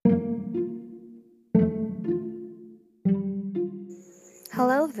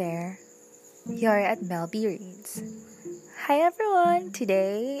Hello there. You're at Melby Reads. Hi everyone.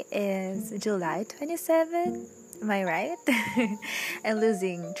 Today is July 27. Am I right? I'm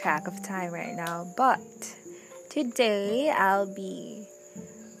losing track of time right now, but today I'll be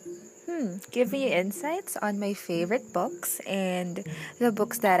giving you insights on my favorite books and the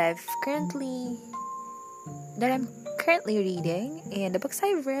books that I'm currently reading and the books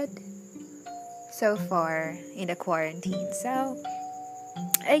I've read so far in the quarantine. So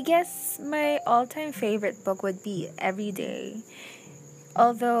I guess my all-time favorite book would be Everyday.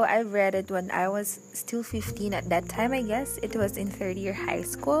 Although I read it when I was still 15 at that time, I guess it was in third year high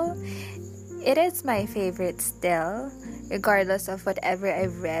school. It is my favorite still, regardless of whatever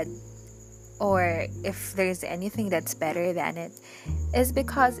I've read or if there's anything that's better than it. Is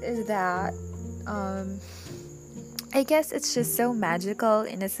because is that I guess it's just so magical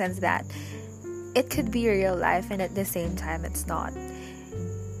in a sense that it could be real life and at the same time it's not.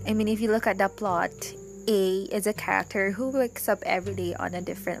 I mean, if you look at the plot, A is a character who wakes up every day on a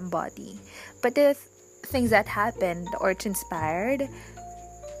different body. But the things that happened or transpired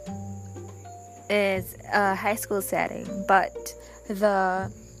is a high school setting. But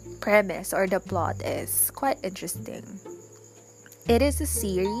the premise or the plot is quite interesting. It is a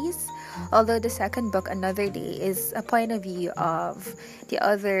series, although the second book, Another Day, is a point of view of the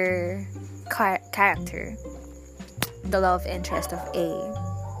other character, the love interest of A.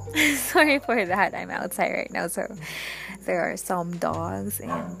 Sorry for that. I'm outside right now, so there are some dogs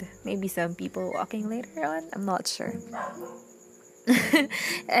and maybe some people walking later on. I'm not sure.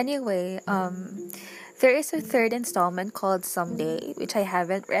 Anyway, there is a third installment called Someday, which I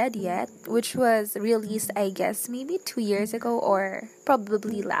haven't read yet, which was released, I guess, maybe 2 years ago or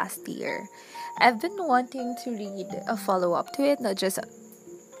probably last year. I've been wanting to read a follow-up to it, not just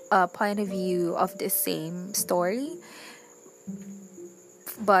a point of view of the same story,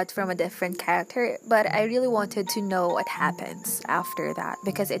 but from a different character. But I really wanted to know what happens after that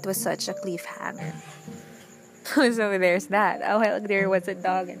because it was such a cliffhanger. So there's that. Oh, well, there was a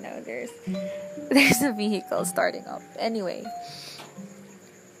dog and now there's a vehicle starting up. Anyway,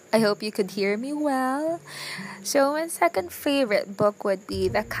 I hope you could hear me well. So my second favorite book would be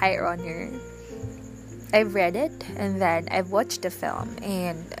The Kite Runner. I've read it and then I've watched the film,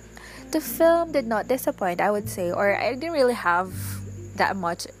 and the film did not disappoint, I would say, or I didn't really have that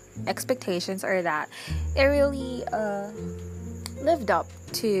much expectations, or that it really lived up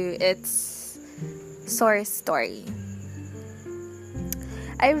to its source story.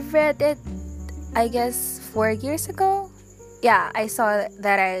 I read it, I guess, 4 years ago. Yeah, I saw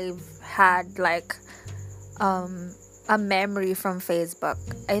that I've had like a memory from Facebook.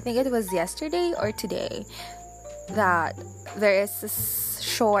 I think it was yesterday or today that there is this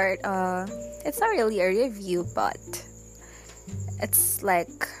short it's not really a review, but it's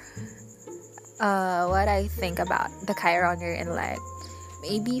like what I think about The Kite Runner in like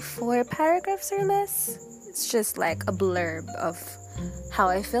maybe 4 paragraphs or less. It's just like a blurb of how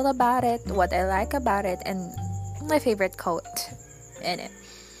I feel about it, what I like about it, and my favorite quote in it.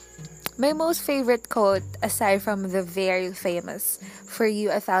 My most favorite quote, aside from the very famous "For you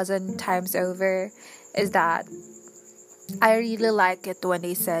 1,000 times over," is that I really like it when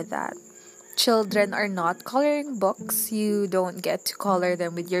they said that children are not coloring books. You don't get to color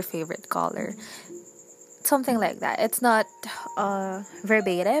them with your favorite color. Something like that. It's not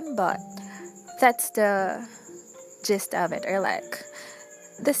verbatim, but that's the gist of it, or like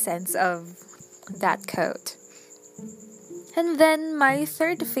the sense of that quote. And then my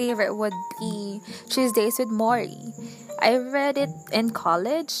third favorite would be Tuesdays with Morrie. I read it in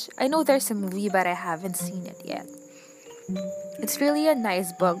college. I know there's a movie, but I haven't seen it yet. It's really a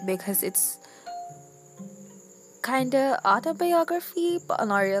nice book because it's kinda autobiography, but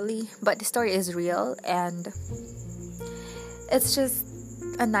not really. But the story is real, and it's just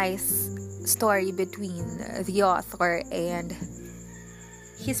a nice story between the author and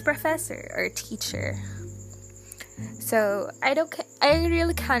his professor or teacher. So I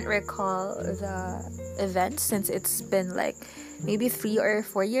really can't recall the event since it's been like maybe 3 or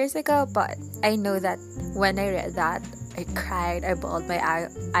 4 years ago, but I know that when I read that, I cried, I bawled my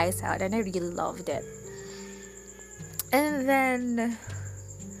eyes out, and I really loved it. And then,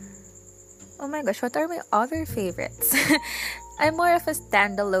 oh my gosh, what are my other favorites? I'm more of a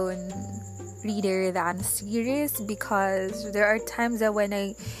standalone reader than series because there are times that when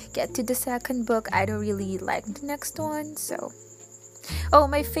I get to the second book, I don't really like the next one. So,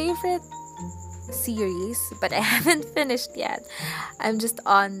 my favorite series, but I haven't finished yet. I'm just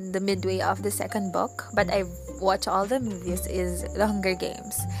on the midway of the second book, but I've watched all the movies, is The Hunger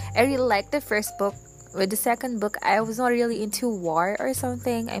Games. I really like the first book with the second book, I was not really into war or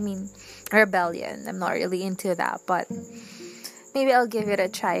something. I mean, rebellion. I'm not really into that, but maybe I'll give it a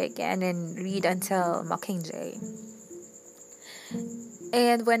try again and read until Mockingjay.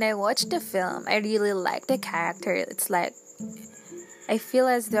 And when I watched the film, I really liked the character. It's like I feel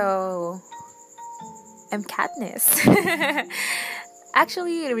as though I'm Katniss.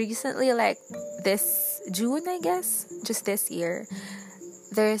 Actually, recently, like this June, I guess, just this year,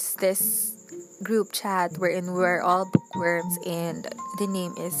 there's this group chat wherein we're all bookworms, and the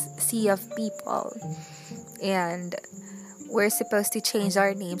name is Sea of People. And we're supposed to change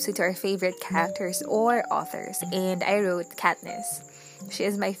our names to our favorite characters or authors. And I wrote Katniss. She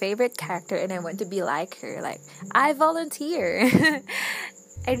is my favorite character, and I want to be like her. Like, I volunteer.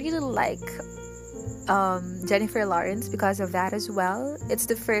 I really like Jennifer Lawrence because of that as well. It's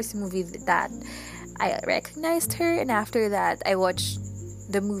the first movie that I recognized her, and after that, I watched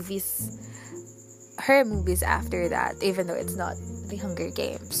her movies after that, even though it's not The Hunger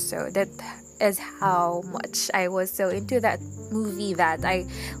Games. So that is how much I was so into that movie that I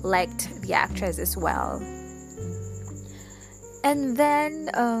liked the actress as well. And then,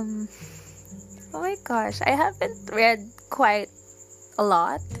 oh my gosh, I haven't read quite a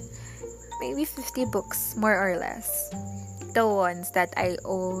lot. Maybe 50 books, more or less. The ones that I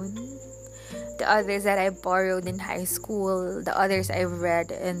own, the others that I borrowed in high school, the others I've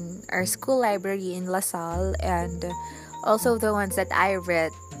read in our school library in LaSalle, and also the ones that I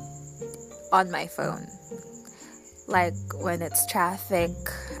read on my phone. Like when it's traffic,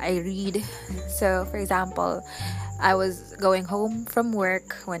 I read. So, for example, I was going home from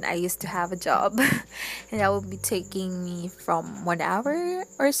work when I used to have a job, and that would be taking me from 1 hour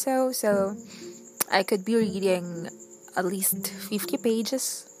or so. So I could be reading at least 50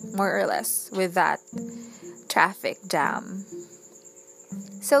 pages, more or less, with that traffic jam.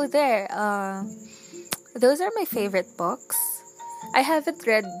 So there, those are my favorite books. I haven't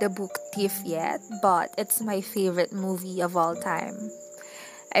read the book Thief yet, but it's my favorite movie of all time.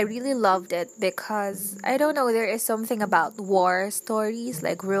 I really loved it because, I don't know, there is something about war stories,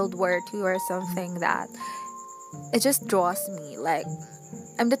 like World War II or something, that it just draws me. Like,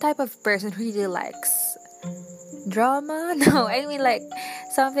 I'm the type of person who really likes drama. No, I mean like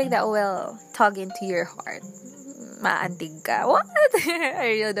something that will tug into your heart. Maantig ka. What?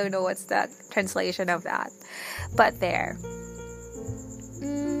 I really don't know what's the translation of that. But there.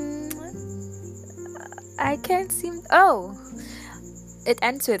 I can't seem... Oh! It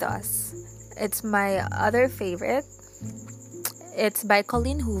Ends With Us. It's my other favorite. It's by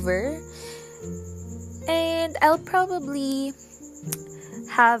Colleen Hoover. And I'll probably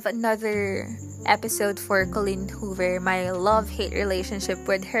have another episode for Colleen Hoover, my love-hate relationship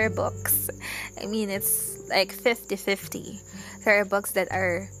with her books. I mean, it's like 50-50. There are books that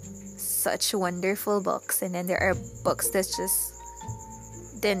are such wonderful books, and then there are books that just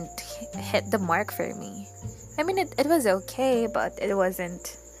didn't hit the mark for me. I mean, it was okay, but it wasn't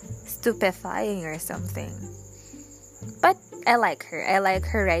stupefying or something. But I like her. I like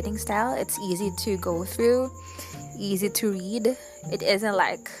her writing style. It's easy to go through, easy to read. It isn't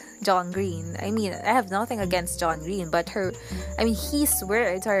like John Green. I mean, I have nothing against John Green, but his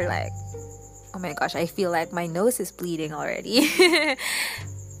words are like, oh my gosh, I feel like my nose is bleeding already.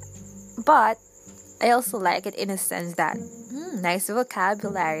 But I also like it in a sense that, nice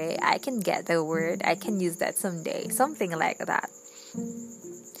vocabulary. I can get the word. I can use that someday. Something like that.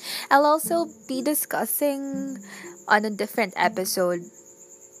 I'll also be discussing on a different episode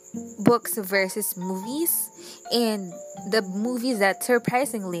books versus movies, and the movies that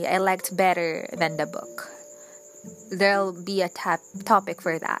surprisingly I liked better than the book. There'll be a topic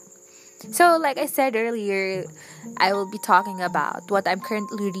for that. So, like I said earlier, I will be talking about what I'm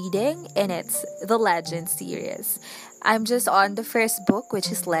currently reading, and it's the Legend series. I'm just on the first book,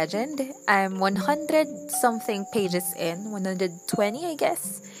 which is Legend. I'm 100 something pages in, 120 I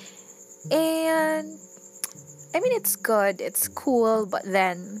guess. And I mean, it's good, it's cool, but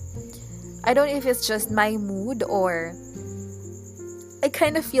then I don't know if it's just my mood, or I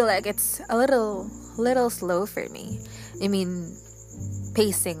kind of feel like it's a little slow for me. I mean,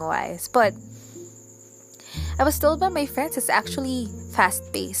 pacing wise. But I was told by my friends it's actually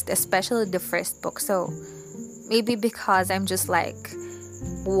fast paced, especially the first book. So maybe because I'm just like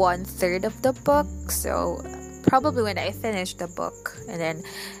 1/3 of the book, so probably when I finish the book, and then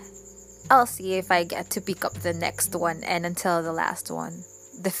I'll see if I get to pick up the next one, and until the last one,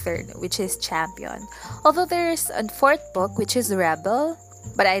 the third, which is Champion. Although there's a fourth book, which is Rebel,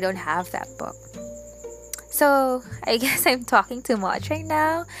 but I don't have that book. So I guess I'm talking too much right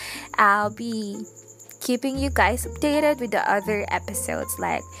now. I'll be keeping you guys updated with the other episodes.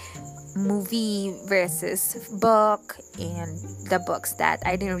 Like, movie versus book, and the books that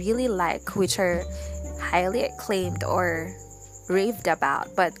I didn't really like, which are highly acclaimed or raved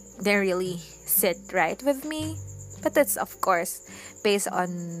about, but they really sit right with me. But that's, of course, based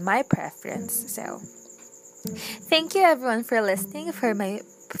on my preference. So, thank you everyone for listening for my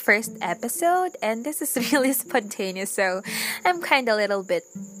first episode. And this is really spontaneous, so I'm kind of a little bit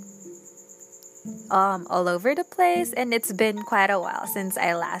all over the place, and it's been quite a while since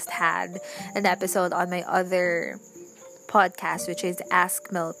I last had an episode on my other podcast, which is Ask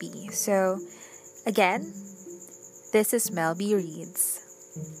Melby. So, again, this is Melby Reads.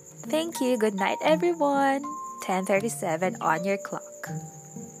 Thank you. Good night, everyone. 10:37 on your clock.